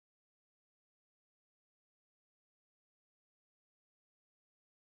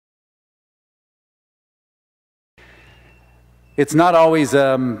It's not always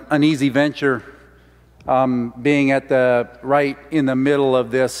an easy venture being right in the middle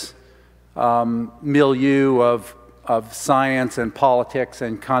of this milieu of science and politics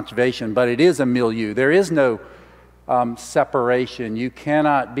and conservation, but it is a milieu. There is no separation. You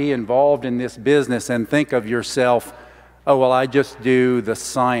cannot be involved in this business and think of yourself, oh, well, I just do the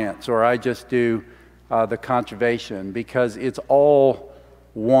science or I just do the conservation, because it's all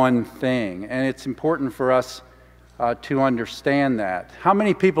one thing. And it's important for us to understand that. How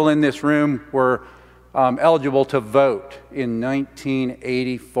many people in this room were eligible to vote in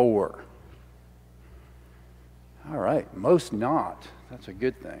 1984? All right, most not. That's a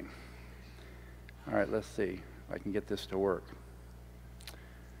good thing. All right, let's see if I can get this to work.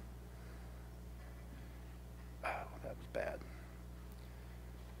 Oh, that was bad.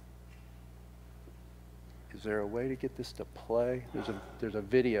 Is there a way to get this to play? There's a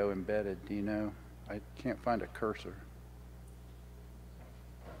video embedded, do you know? I can't find a cursor.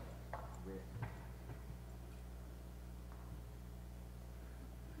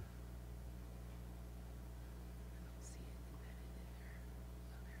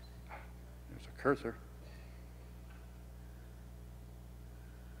 There's a cursor.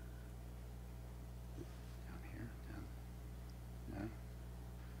 Down here, down.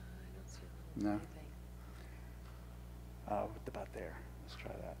 No? No? What about there? Let's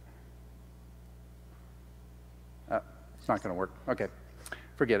try that. It's not going to work. Okay,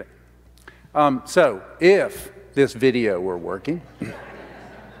 forget it. So, if this video were working,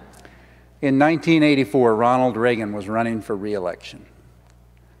 in 1984, Ronald Reagan was running for re-election.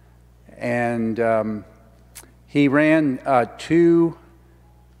 And he ran two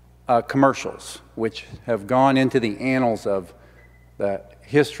commercials, which have gone into the annals of the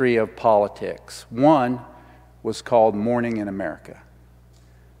history of politics. One was called Morning in America.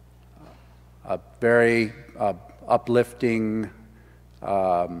 A very uplifting,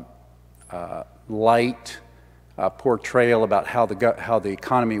 light portrayal about how the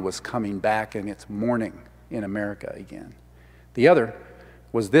economy was coming back and it's morning in America again. The other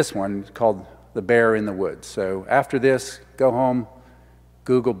was this one called The Bear in the Woods. So after this, go home,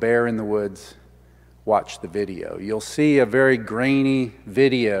 Google Bear in the Woods, watch the video. You'll see a very grainy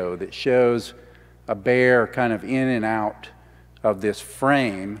video that shows a bear kind of in and out of this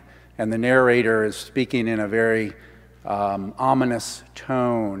frame, and the narrator is speaking in a very ominous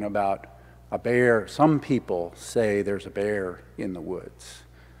tone about a bear. Some people say there's a bear in the woods.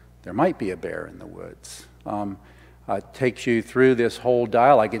 There might be a bear in the woods. It takes you through this whole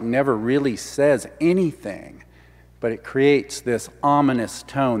dialogue. It never really says anything, but it creates this ominous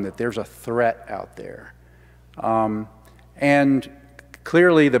tone that there's a threat out there. And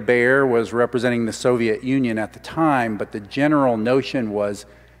clearly the bear was representing the Soviet Union at the time, but the general notion was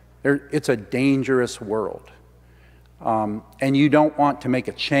it's a dangerous world. And you don't want to make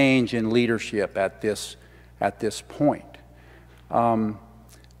a change in leadership at this point. Ronald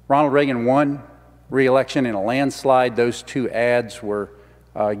Reagan won re-election in a landslide. Those two ads were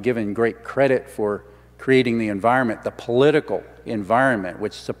given great credit for creating the environment, the political environment,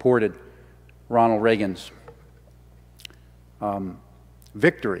 which supported Ronald Reagan's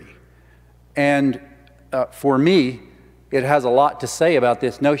victory. And for me, it has a lot to say about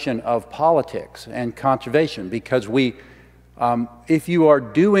this notion of politics and conservation, because if you are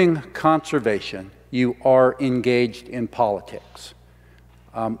doing conservation, you are engaged in politics.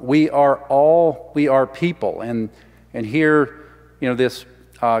 We are people, and here, this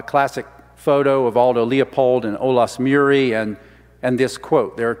classic photo of Aldo Leopold and Olaus Murie, and this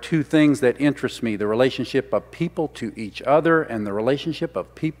quote: "There are two things that interest me: the relationship of people to each other and the relationship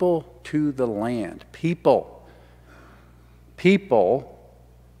of people to the land." People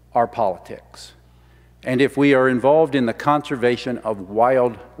are politics. And if we are involved in the conservation of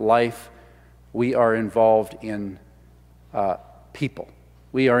wildlife, we are involved in people.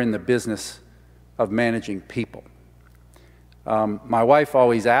 We are in the business of managing people. My wife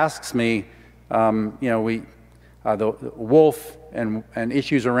always asks me, the wolf and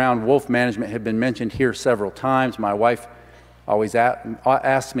issues around wolf management have been mentioned here several times. My wife always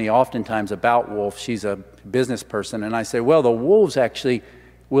asks me oftentimes about wolves. She's a business person, and I say, well, the wolves actually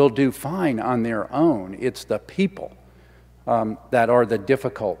will do fine on their own. It's the people that are the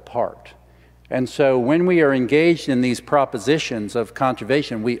difficult part. And so when we are engaged in these propositions of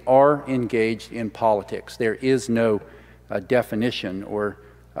conservation, we are engaged in politics. There is no definition or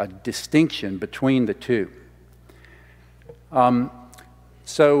distinction between the two.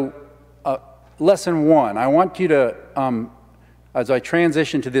 Lesson one, I want you to, as I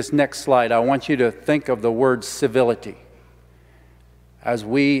transition to this next slide, I want you to think of the word civility. As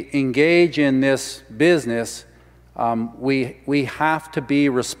we engage in this business, We have to be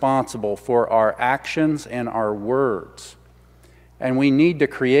responsible for our actions and our words. And we need to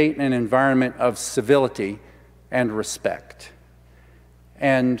create an environment of civility and respect.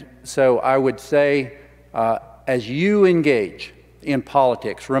 And so I would say, as you engage in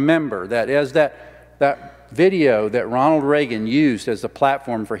politics, remember that as that video that Ronald Reagan used as a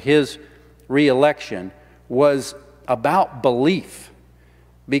platform for his re-election was about belief,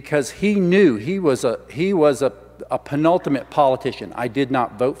 because he knew he was a penultimate politician. I did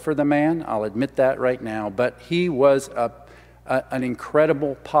not vote for the man, I'll admit that right now, but he was an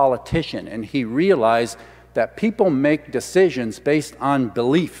incredible politician, and he realized that people make decisions based on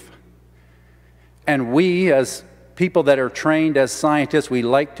belief. And we, as people that are trained as scientists, we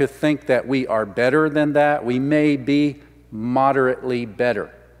like to think that we are better than that. We may be moderately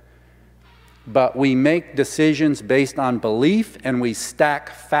better. But we make decisions based on belief, and we stack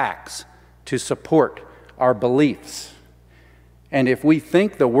facts to support our beliefs. And if we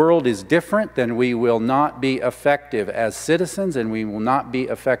think the world is different, then we will not be effective as citizens, and we will not be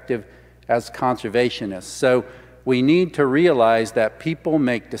effective as conservationists. So we need to realize that people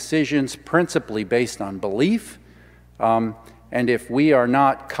make decisions principally based on belief. And if we are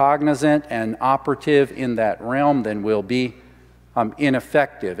not cognizant and operative in that realm, then we'll be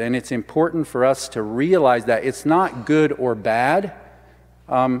ineffective. And it's important for us to realize that it's not good or bad.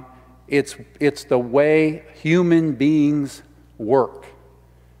 It's the way human beings work.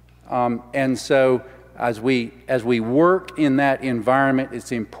 And so as we work in that environment,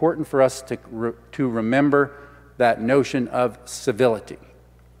 it's important for us to remember that notion of civility.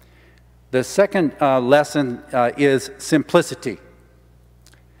 The second lesson is simplicity.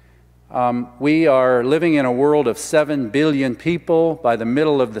 We are living in a world of 7 billion people. By the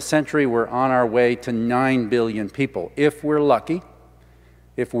middle of the century, we're on our way to 9 billion people, if we're lucky.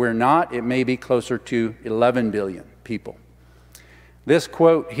 If we're not, it may be closer to 11 billion people. This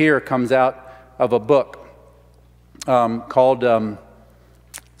quote here comes out of a book called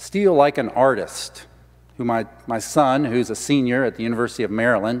Steal Like an Artist, who my son, who's a senior at the University of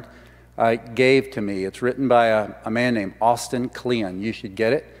Maryland, gave to me. It's written by a man named Austin Kleon. You should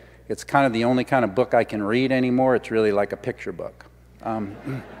get it. It's kind of the only kind of book I can read anymore. It's really like a picture book.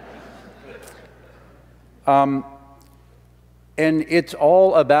 And it's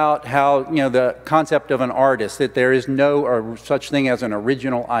all about how, the concept of an artist, that there is no such thing as an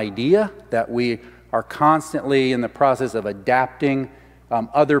original idea, that we are constantly in the process of adapting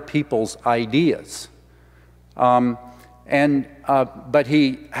other people's ideas. But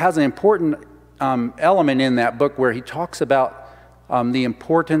he has an important element in that book where he talks about the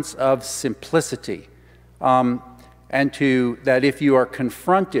importance of simplicity, and that if you are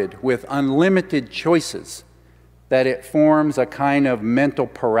confronted with unlimited choices, that it forms a kind of mental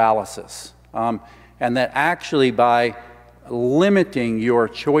paralysis, and that actually by limiting your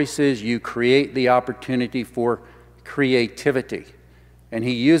choices, you create the opportunity for creativity. And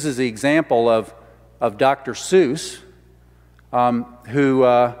he uses the example of Dr. Seuss, who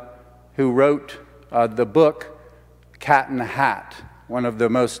wrote the book Cat in the Hat, one of the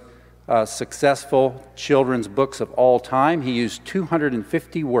most successful children's books of all time. He used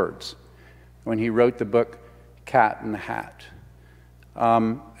 250 words when he wrote the book Cat in the Hat.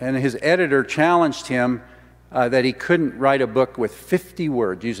 And his editor challenged him that he couldn't write a book with 50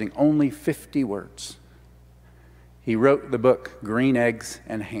 words, using only 50 words. He wrote the book Green Eggs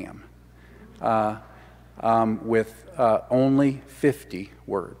and Ham with only 50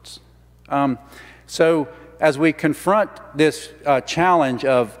 words. So as we confront this challenge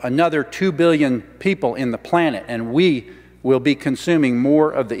of another 2 billion people in the planet, and we will be consuming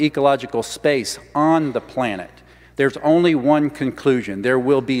more of the ecological space on the planet, there's only one conclusion: there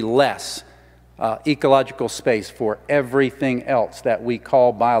will be less ecological space for everything else that we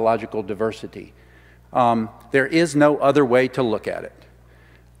call biological diversity. There is no other way to look at it.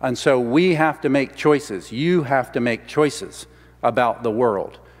 And so we have to make choices. You have to make choices about the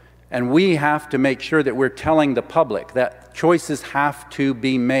world. And we have to make sure that we're telling the public that choices have to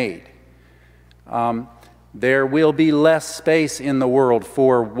be made. There will be less space in the world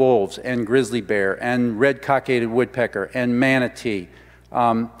for wolves and grizzly bear and red-cockaded woodpecker and manatee.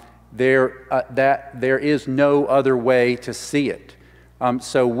 There is no other way to see it.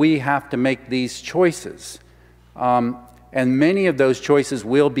 So we have to make these choices. And many of those choices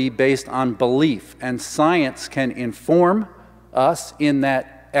will be based on belief, and science can inform us in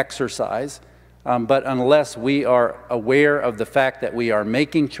that exercise. But unless we are aware of the fact that we are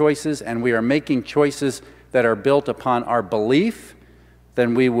making choices, and we are making choices that are built upon our belief,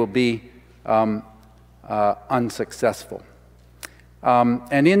 then we will be unsuccessful.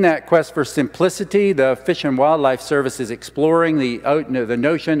 And in that quest for simplicity, the Fish and Wildlife Service is exploring the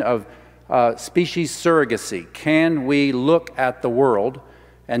notion of species surrogacy. Can we look at the world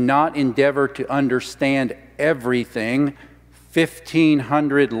and not endeavor to understand everything?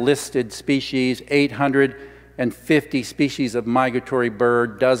 1,500 listed species, 850 species of migratory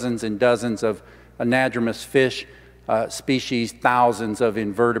bird, dozens and dozens of anadromous fish species, thousands of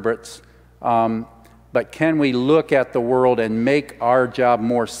invertebrates. But can we look at the world and make our job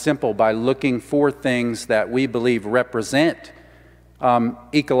more simple by looking for things that we believe represent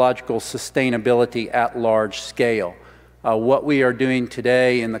ecological sustainability at large scale? What we are doing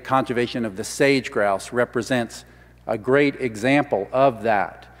today in the conservation of the sage grouse represents a great example of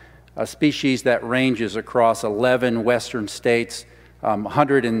that. A species that ranges across 11 western states,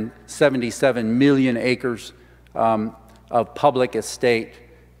 177 million acres of public estate.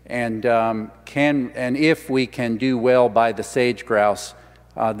 And if we can do well by the sage grouse,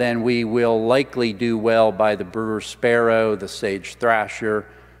 then we will likely do well by the brewer sparrow, the sage thrasher,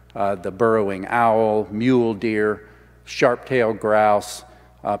 the burrowing owl, mule deer, sharp-tailed grouse,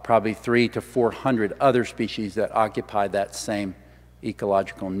 probably 300 to 400 other species that occupy that same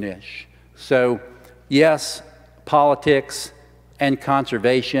ecological niche. So yes, politics and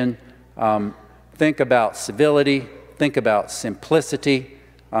conservation. Think about civility, think about simplicity.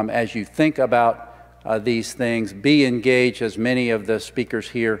 As you think about these things, be engaged, as many of the speakers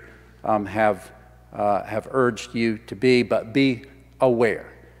here have urged you to be, but be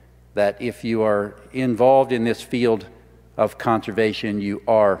aware that if you are involved in this field of conservation, you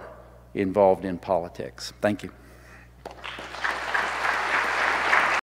are involved in politics. Thank you.